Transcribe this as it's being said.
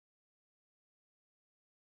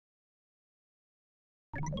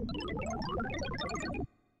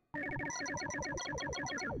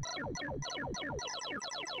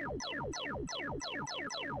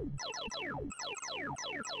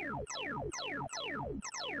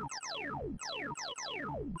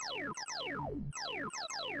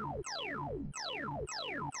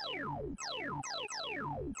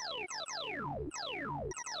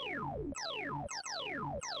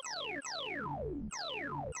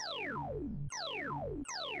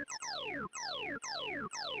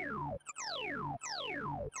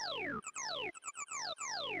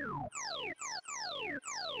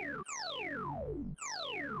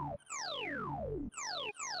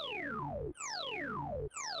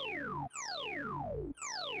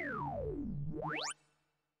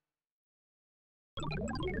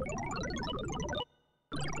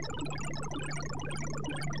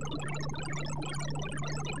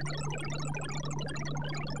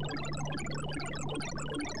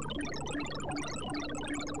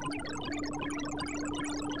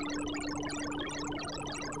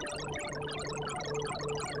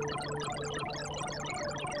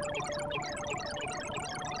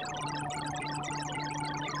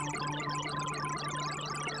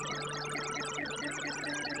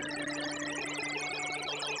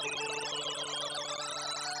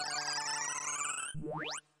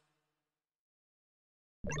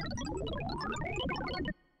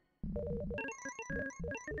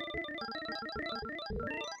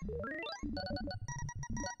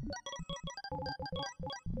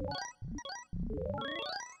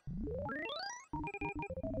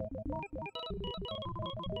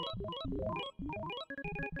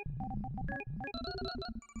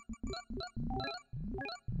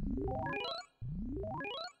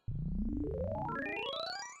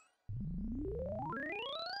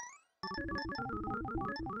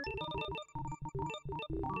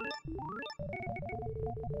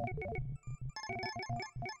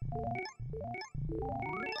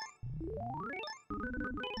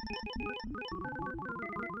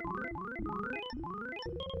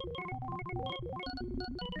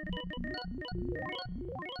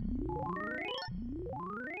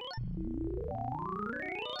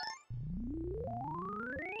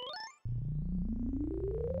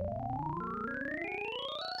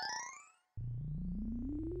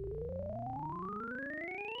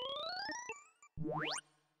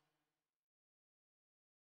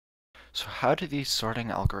So how do these sorting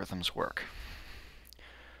algorithms work?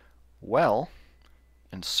 Well,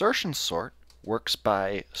 insertion sort works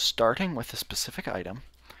by starting with a specific item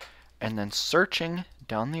and then searching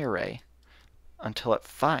down the array until it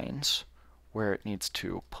finds where it needs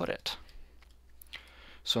to put it.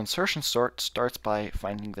 So insertion sort starts by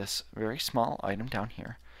finding this very small item down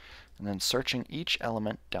here and then searching each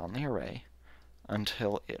element down the array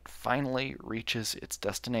until it finally reaches its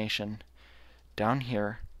destination down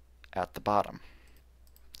here at the bottom.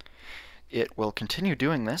 It will continue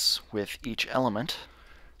doing this with each element,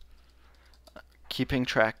 keeping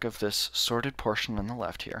track of this sorted portion on the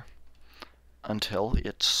left here, until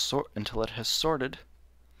it has sorted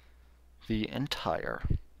the entire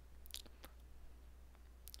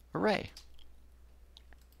array.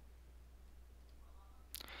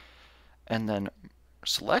 And then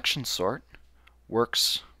selection sort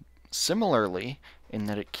works similarly in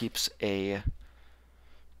that it keeps a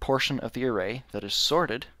portion of the array that is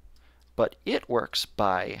sorted, but it works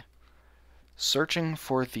by searching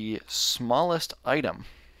for the smallest item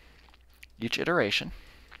each iteration,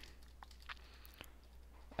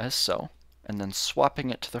 as so, and then swapping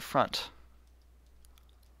it to the front.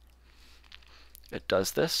 It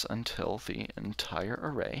does this until the entire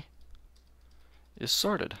array is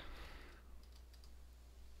sorted.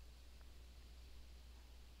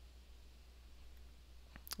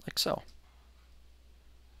 Like so.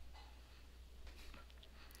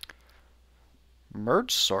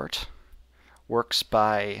 Merge sort works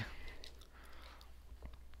by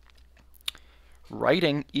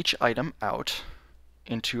writing each item out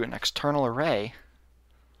into an external array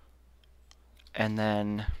and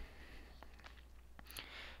then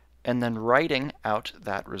writing out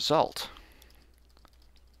that result.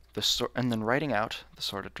 And then writing out the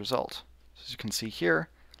sorted result. So as you can see here,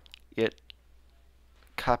 it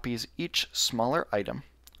copies each smaller item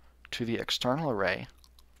to the external array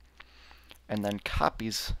and then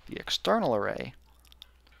copies the external array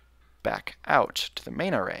back out to the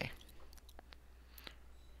main array.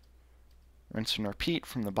 Rinse and repeat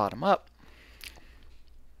from the bottom up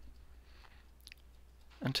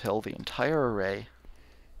until the entire array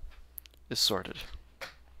is sorted.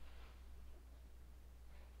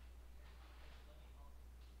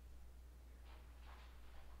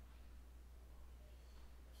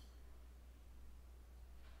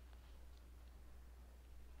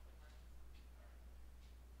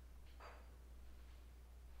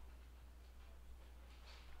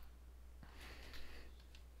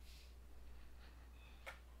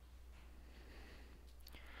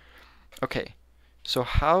 Okay, so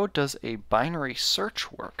how does a binary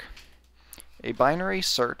search work? A binary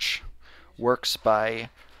search works by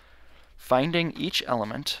finding where each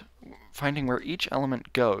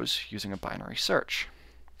element goes using a binary search.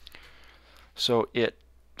 So it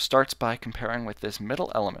starts by comparing with this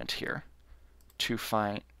middle element here to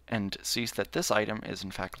find and sees that this item is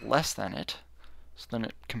in fact less than it. So then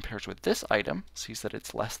it compares with this item, sees that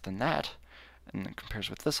it's less than that, and then compares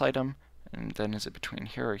with this item, and then is it between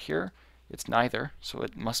here or here? It's neither, so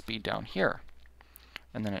it must be down here.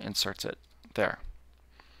 And then it inserts it there.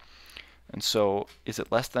 And so is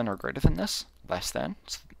it less than or greater than this? Less than.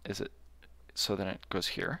 So then it goes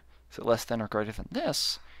here. Is it less than or greater than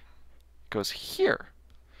this? It goes here.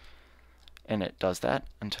 And it does that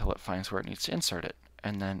until it finds where it needs to insert it.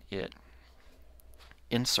 And then it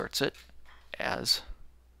inserts it as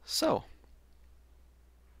so.